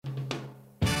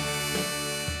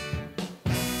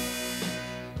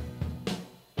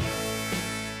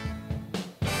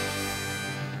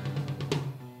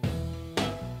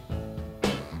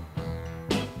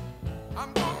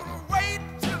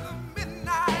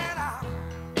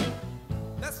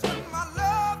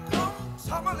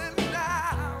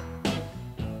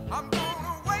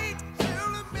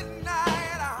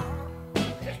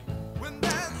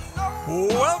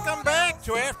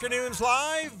Afternoons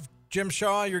Live. Jim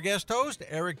Shaw, your guest host.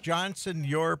 Eric Johnson,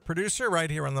 your producer,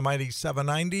 right here on the Mighty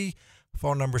 790.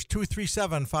 Phone numbers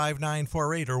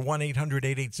 237-5948 or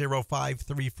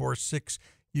 1-800-880-5346.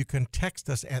 You can text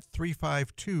us at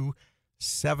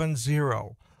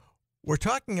 35270. We're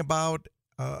talking about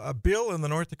a bill in the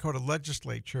North Dakota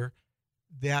legislature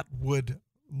that would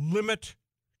limit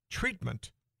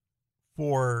treatment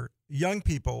for young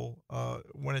people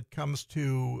when it comes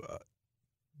to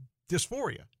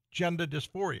dysphoria, gender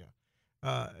dysphoria,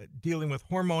 dealing with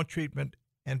hormone treatment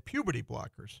and puberty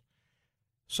blockers.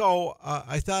 So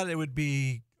I thought it would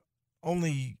be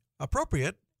only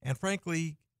appropriate and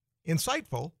frankly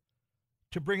insightful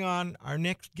to bring on our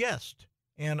next guest.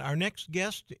 And our next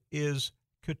guest is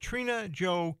Katrina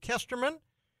Jo Kesterman.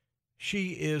 She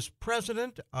is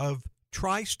president of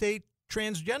Tri-State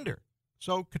Transgender.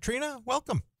 So Katrina,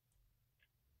 welcome.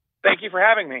 Thank you for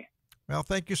having me. Well,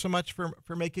 thank you so much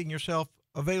for making yourself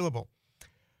available.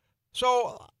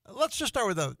 So let's just start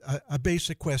with a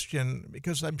basic question,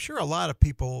 because I'm sure a lot of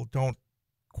people don't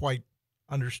quite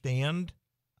understand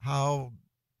how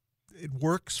it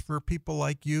works for people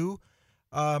like you.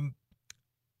 How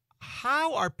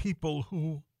are people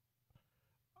who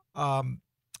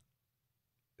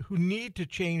need to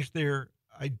change their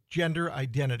gender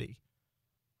identity,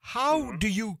 how do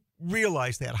you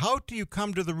realize that? How do you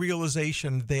come to the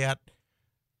realization that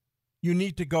you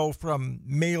need to go from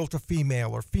male to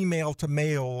female or female to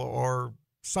male or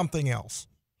something else?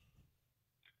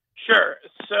 Sure.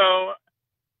 So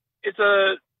it's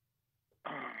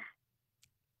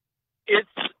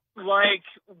like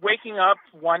waking up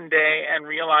one day and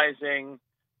realizing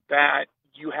that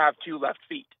you have two left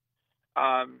feet.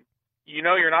 You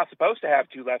know you're not supposed to have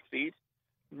two left feet.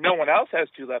 No one else has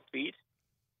two left feet.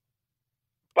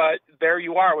 But there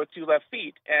you are with two left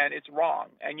feet, and it's wrong.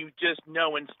 And you just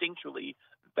know instinctually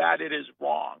that it is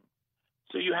wrong.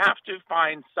 So you have to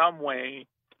find some way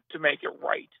to make it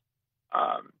right.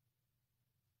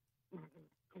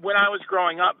 When I was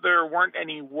growing up, there weren't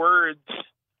any words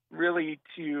really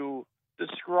to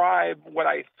describe what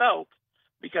I felt,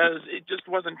 because it just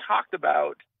wasn't talked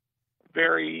about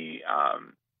very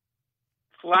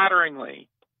flatteringly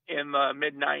in the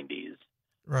mid-'90s.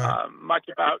 Right. Much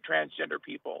about transgender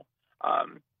people.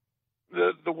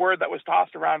 The word that was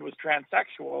tossed around was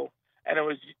transsexual, and it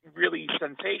was really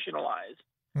sensationalized.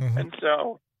 Mm-hmm. And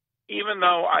so even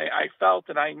though I felt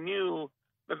and I knew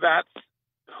that that's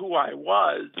who I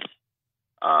was,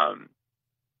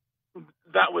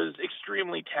 that was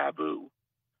extremely taboo.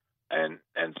 And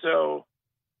so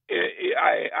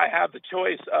I have the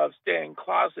choice of staying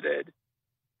closeted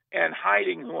and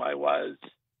hiding who I was,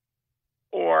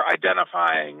 or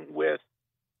identifying with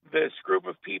this group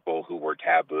of people who were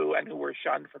taboo and who were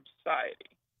shunned from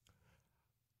society.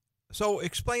 So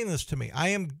explain this to me. I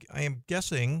am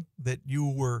guessing that you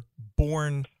were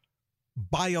born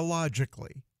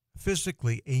biologically,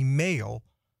 physically a male,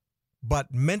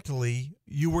 but mentally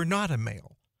you were not a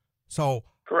male. So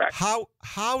correct. How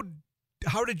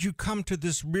did you come to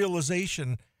this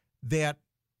realization that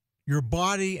your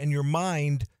body and your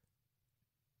mind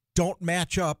don't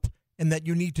match up, and that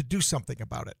you need to do something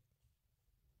about it?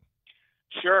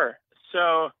 Sure.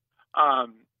 So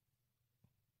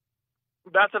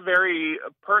that's a very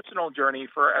personal journey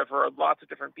for lots of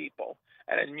different people.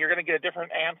 And you're going to get a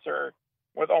different answer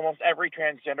with almost every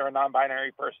transgender and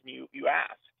non-binary person you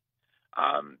ask,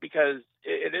 because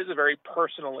it is a very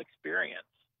personal experience.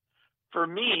 For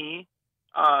me,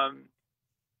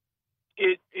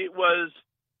 it was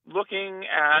looking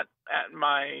at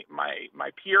my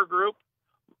peer group,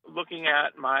 looking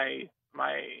at my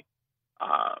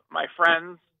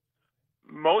friends,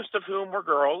 most of whom were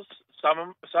girls,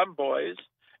 some boys,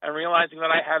 and realizing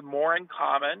that I had more in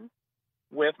common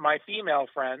with my female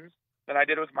friends than I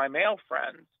did with my male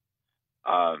friends.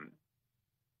 So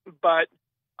I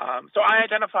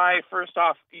identify, first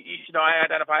off, I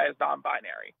identify as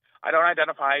non-binary. I don't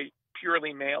identify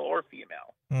purely male or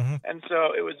female. Mm-hmm. And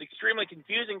so it was extremely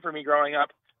confusing for me growing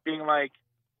up, being like,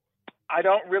 I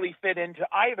don't really fit into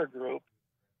either group,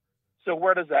 so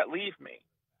where does that leave me?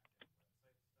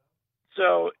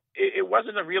 So it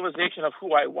wasn't a realization of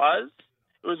who I was.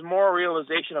 It was more a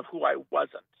realization of who I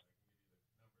wasn't.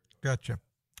 Gotcha.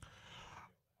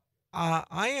 I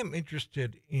am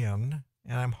interested in,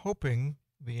 and I'm hoping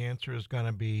the answer is going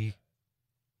to be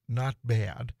not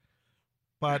bad,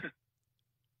 but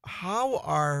how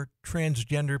are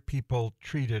transgender people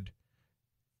treated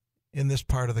in this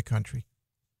part of the country?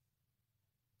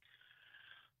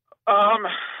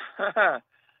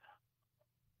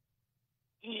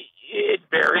 It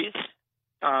varies.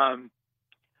 A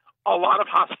lot of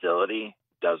hostility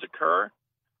does occur.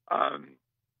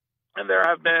 And there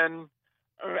have been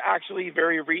actually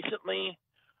very recently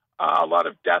a lot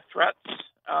of death threats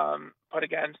put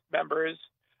against members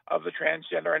of the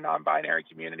transgender and non-binary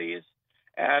communities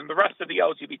and the rest of the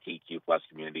LGBTQ plus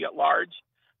community at large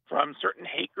from certain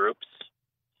hate groups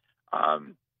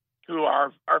who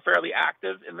are fairly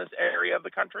active in this area of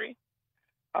the country.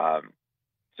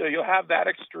 So you'll have that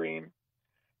extreme.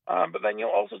 But then you'll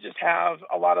also just have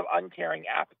a lot of uncaring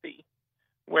apathy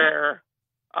where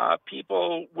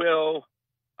people will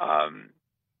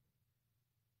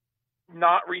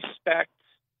not respect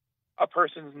a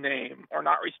person's name or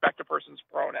not respect a person's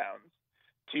pronouns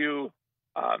to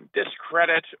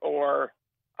discredit or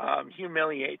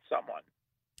humiliate someone.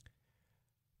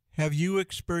 Have you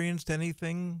experienced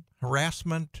anything?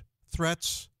 Harassment,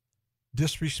 threats,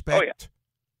 disrespect?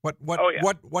 Oh,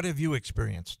 yeah. What have you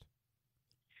experienced?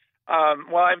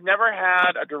 Well, I've never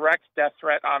had a direct death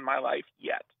threat on my life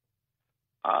yet.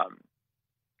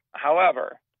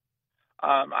 However,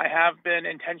 I have been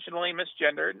intentionally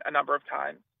misgendered a number of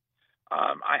times.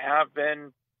 I have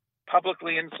been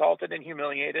publicly insulted and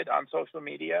humiliated on social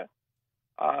media.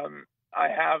 I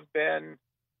have been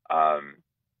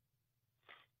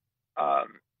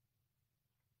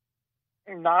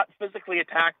not physically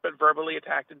attacked, but verbally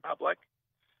attacked in public.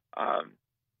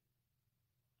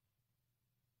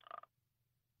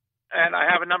 And I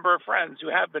have a number of friends who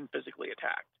have been physically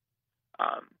attacked.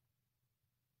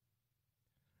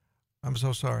 I'm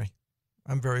so sorry.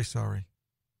 I'm very sorry.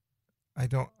 It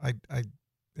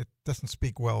doesn't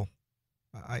speak well.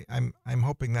 I'm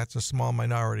hoping that's a small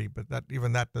minority, but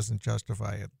that doesn't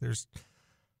justify it.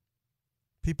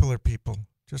 People are people.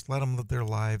 Just let them live their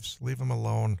lives. Leave them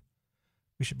alone.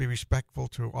 We should be respectful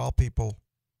to all people,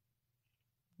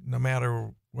 no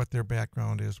matter what their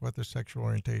background is, what their sexual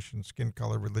orientation, skin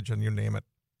color, religion, you name it.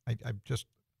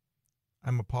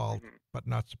 I'm appalled, but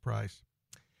not surprised.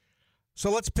 So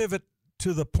let's pivot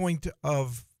to the point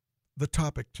of the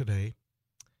topic today,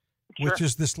 Sure. which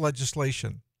is this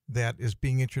legislation that is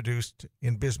being introduced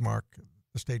in Bismarck,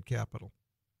 the state capital.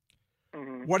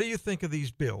 Mm-hmm. What do you think of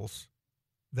these bills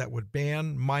that would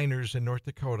ban minors in North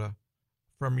Dakota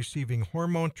from receiving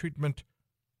hormone treatment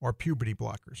or puberty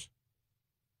blockers?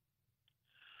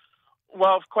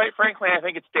 Well, quite frankly, I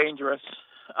think it's dangerous.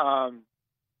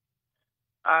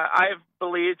 I've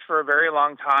believed for a very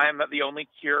long time that the only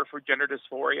cure for gender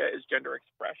dysphoria is gender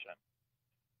expression.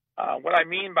 What I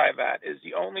mean by that is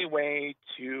the only way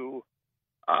to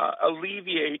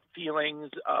alleviate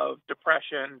feelings of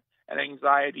depression and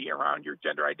anxiety around your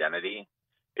gender identity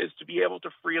is to be able to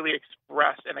freely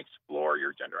express and explore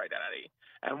your gender identity.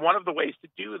 And one of the ways to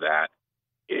do that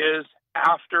is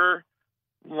after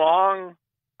long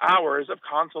hours of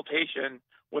consultation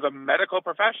with a medical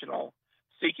professional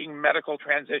seeking medical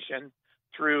transition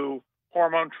through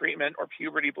hormone treatment or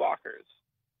puberty blockers.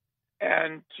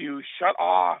 And to shut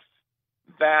off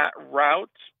that route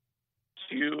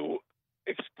to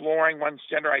exploring one's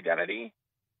gender identity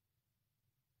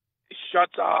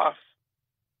shuts off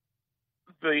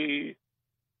the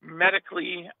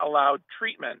medically allowed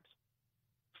treatment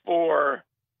for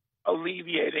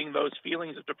alleviating those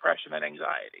feelings of depression and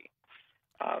anxiety.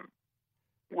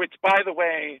 Which, by the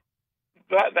way,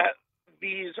 that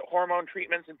these hormone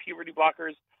treatments and puberty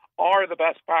blockers are the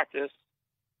best practice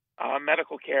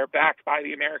medical care backed by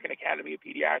the American Academy of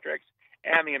Pediatrics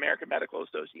and the American Medical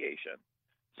Association.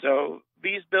 So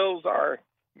these bills are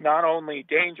not only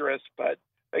dangerous, but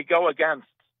they go against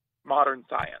modern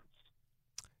science.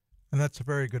 And that's a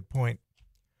very good point.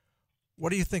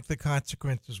 What do you think the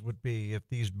consequences would be if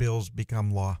these bills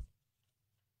become law?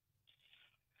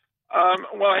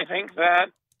 Well, I think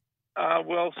that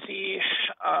we'll see,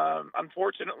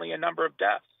 unfortunately, a number of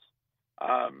deaths,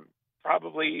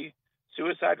 probably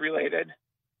suicide-related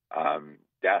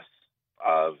deaths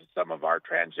of some of our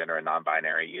transgender and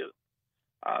non-binary youth,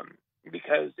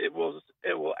 because it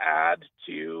will add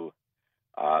to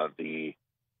the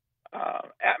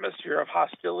atmosphere of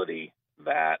hostility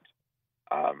that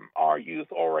our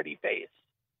youth already face.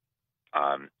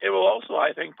 It will also,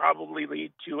 I think, probably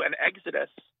lead to an exodus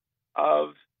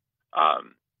of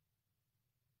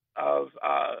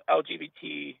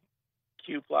LGBTQ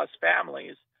plus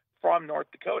families from North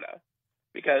Dakota,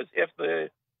 because if the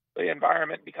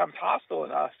environment becomes hostile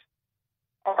enough,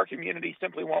 our community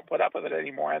simply won't put up with it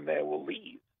anymore, and they will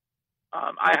leave.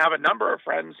 I have a number of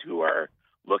friends who are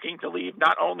looking to leave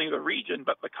not only the region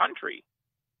but the country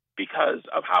because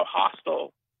of how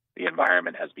hostile the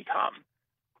environment has become.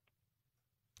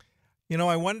 You know,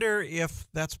 I wonder if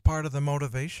that's part of the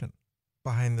motivation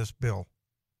behind this bill,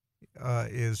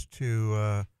 is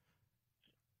to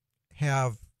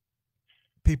have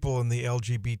people in the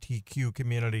LGBTQ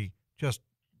community just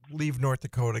leave North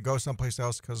Dakota, go someplace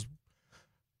else because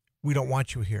we don't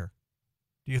want you here.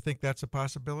 Do you think that's a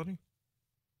possibility?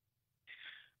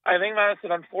 I think that's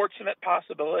an unfortunate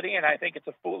possibility, and I think it's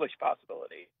a foolish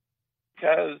possibility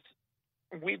because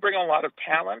we bring a lot of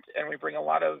talent and we bring a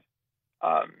lot of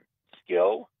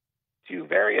skill to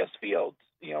various fields.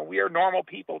 You know, we are normal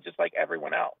people just like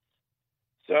everyone else.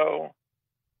 So,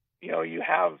 you know, you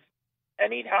have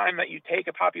any time that you take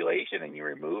a population and you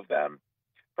remove them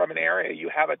from an area, you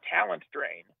have a talent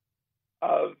drain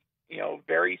of, you know,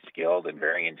 very skilled and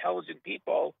very intelligent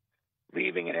people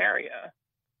leaving an area.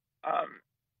 I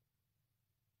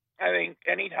think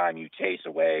anytime you chase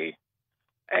away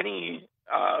any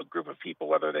group of people,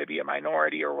 whether they be a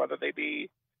minority or whether they be,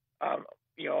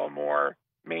 you know, a more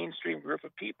mainstream group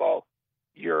of people,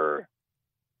 you're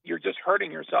just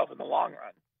hurting yourself in the long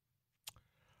run.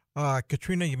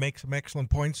 Katrina, you make some excellent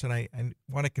points, and I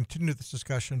want to continue this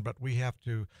discussion, but we have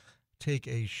to take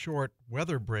a short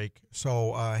weather break.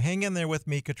 So hang in there with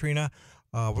me, Katrina.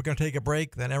 We're going to take a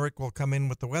break. Then Eric will come in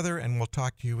with the weather, and we'll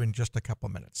talk to you in just a couple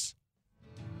minutes.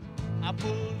 I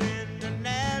pulled into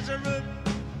Nazareth,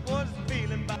 was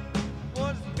feeling bad.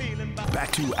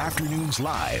 Back to Afternoons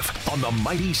Live on the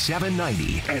Mighty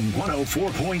 790 and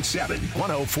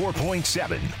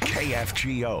 104.7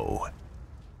 KFGO.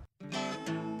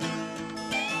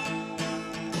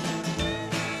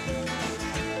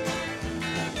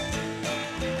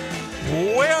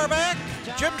 We are back.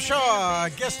 Jim Shaw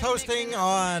guest hosting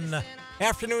on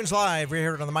Afternoons Live. We're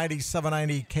here on the Mighty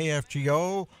 790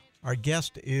 KFGO. Our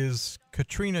guest is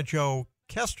Katrina Jo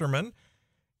Kesterman,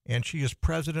 and she is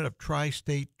president of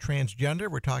Tri-State Transgender.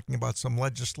 We're talking about some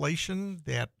legislation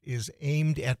that is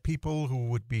aimed at people who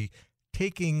would be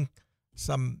taking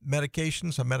some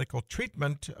medication, some medical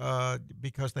treatment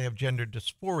because they have gender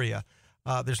dysphoria.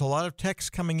 There's a lot of texts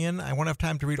coming in. I won't have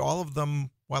time to read all of them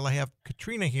while I have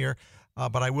Katrina here,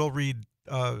 but I will read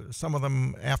some of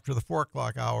them after the 4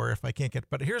 o'clock hour if I can't get.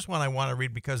 But here's one I want to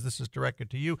read because this is directed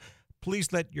to you.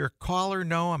 Please let your caller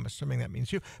know, I'm assuming that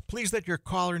means you, please let your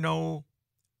caller know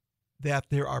that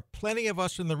there are plenty of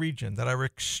us in the region that are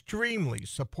extremely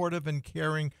supportive and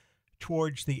caring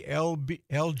towards the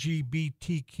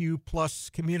LGBTQ plus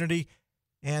community,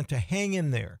 and to hang in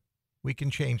there. We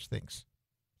can change things.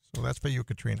 So that's for you,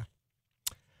 Katrina.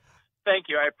 Thank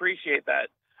you. I appreciate that.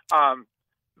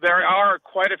 There are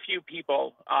quite a few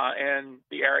people in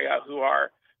the area who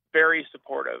are very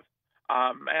supportive,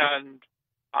 and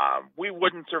we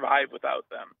wouldn't survive without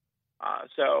them.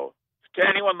 So to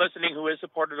anyone listening who is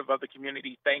supportive of the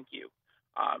community, thank you.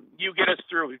 You get us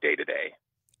through day to day.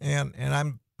 And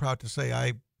I'm proud to say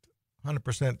I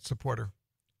 100% support her.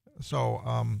 So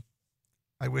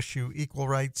I wish you equal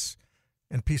rights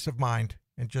and peace of mind,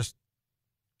 and just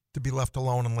to be left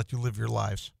alone and let you live your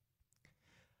lives.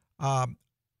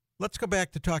 Let's go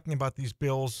back to talking about these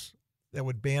bills that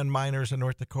would ban minors in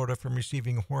North Dakota from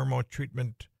receiving hormone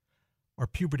treatment or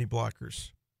puberty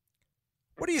blockers.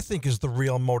 What do you think is the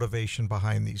real motivation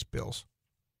behind these bills?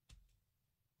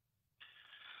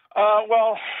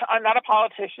 Well, I'm not a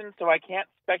politician, so I can't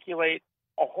speculate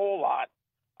a whole lot.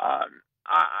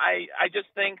 I just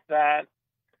think that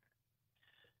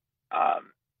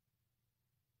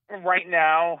right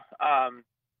now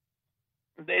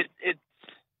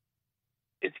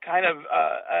it's kind of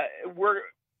we're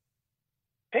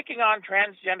picking on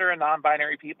transgender and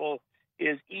non-binary people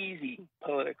is easy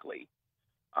politically.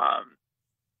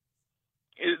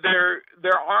 There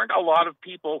aren't a lot of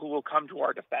people who will come to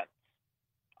our defense.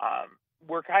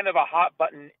 We're kind of a hot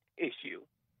button issue,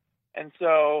 and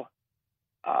so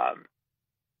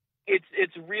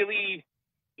it's really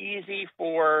easy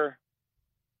for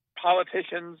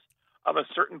politicians of a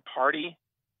certain party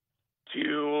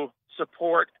to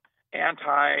support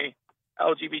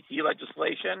anti-LGBT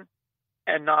legislation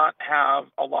and not have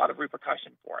a lot of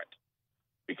repercussion for it,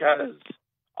 because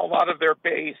a lot of their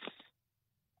base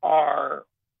are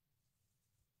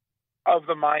of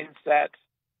the mindset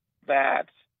that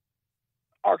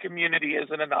our community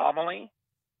is an anomaly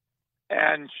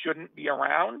and shouldn't be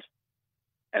around.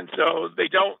 And so they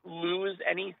don't lose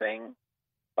anything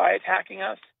by attacking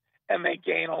us, and they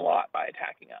gain a lot by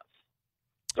attacking us.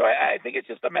 So I think it's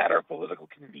just a matter of political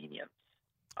convenience,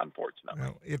 unfortunately.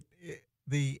 Well,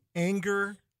 the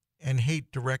anger and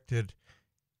hate directed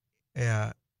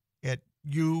at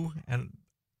you and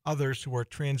others who are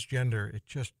transgender, it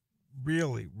just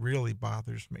really, really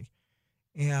bothers me.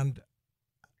 And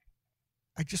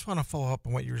I just want to follow up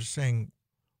on what you were saying.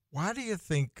 Why do you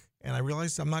think, and I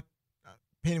realize I'm not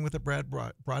painting with a broad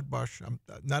brush,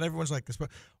 not everyone's like this, but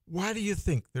why do you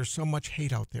think there's so much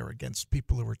hate out there against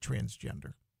people who are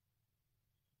transgender?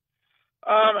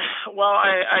 Well,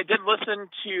 I did listen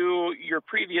to your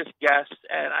previous guest,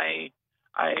 and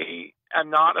I am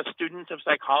not a student of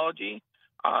psychology.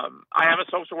 I am a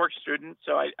social work student,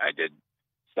 so I did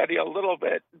study a little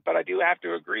bit, but I do have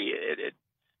to agree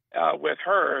with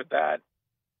her that,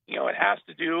 it has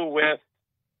to do with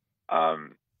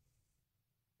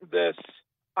this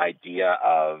idea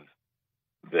of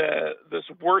this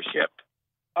worship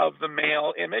of the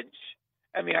male image,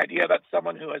 and the idea that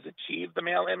someone who has achieved the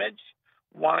male image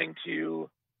wanting to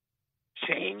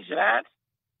change that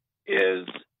is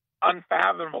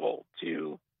unfathomable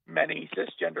to many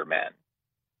cisgender men.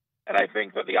 And I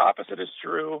think that the opposite is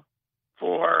true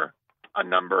for a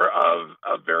number of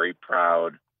very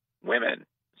proud women,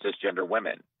 cisgender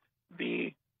women.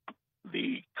 The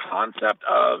concept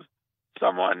of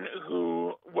someone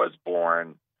who was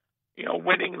born,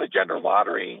 winning the gender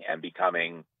lottery and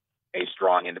becoming a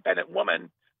strong, independent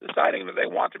woman, deciding that they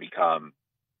want to become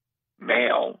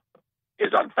male,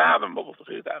 is unfathomable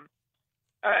to them.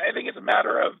 I think it's a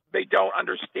matter of they don't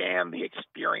understand the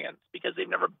experience because they've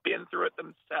never been through it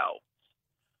themselves.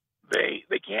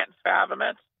 They can't fathom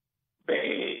it.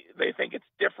 They think it's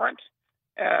different,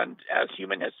 and as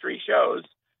human history shows,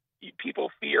 people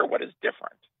fear what is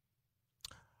different.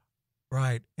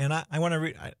 Right, and I want to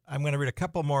read. I'm going to read a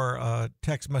couple more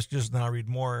text messages, and then I'll read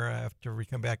more after we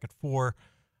come back at 4.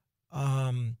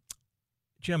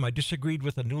 Jim, I disagreed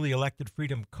with a newly elected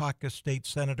Freedom Caucus state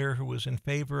senator who was in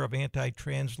favor of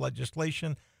anti-trans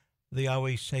legislation. They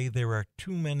always say there are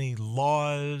too many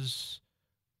laws.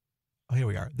 Oh, here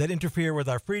we are. That interfere with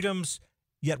our freedoms,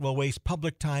 yet will waste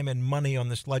public time and money on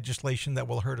this legislation that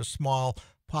will hurt a small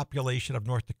population of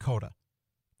North Dakota.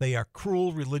 They are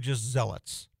cruel religious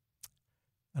zealots.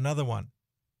 Another one.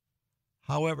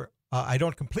 However, I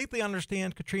don't completely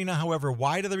understand, Katrina. However,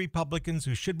 why do the Republicans,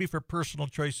 who should be for personal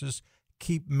choices,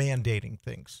 keep mandating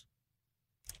things?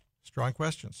 Strong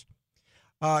questions.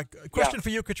 Question for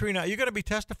you, Katrina. Are you going to be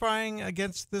testifying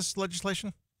against this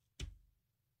legislation?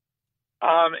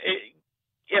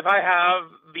 If I have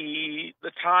the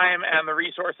time and the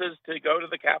resources to go to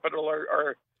the Capitol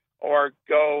or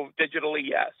go digitally,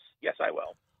 yes, I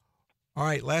will. All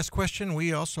right, last question.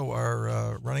 We also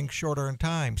are running shorter in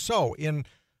time. So in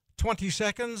 20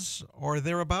 seconds or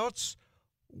thereabouts,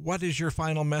 what is your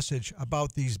final message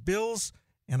about these bills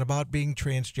and about being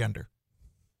transgender?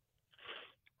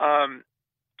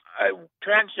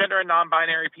 Transgender and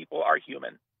non-binary people are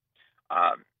human.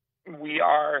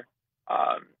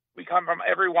 We come from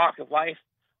every walk of life.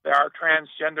 There are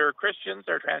transgender Christians,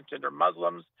 there are transgender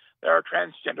Muslims, there are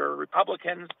transgender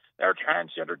Republicans, there are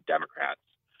transgender Democrats.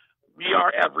 We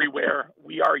are everywhere.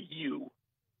 We are you.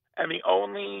 And the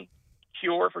only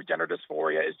cure for gender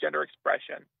dysphoria is gender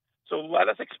expression. So let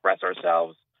us express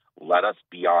ourselves, let us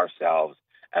be ourselves,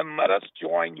 and let us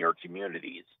join your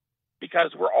communities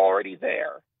because we're already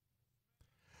there.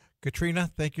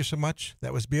 Katrina, thank you so much.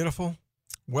 That was beautiful.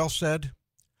 Well said.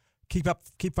 Keep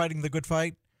fighting the good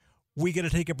fight. We got to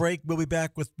take a break. We'll be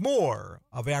back with more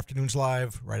of Afternoons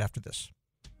Live right after this.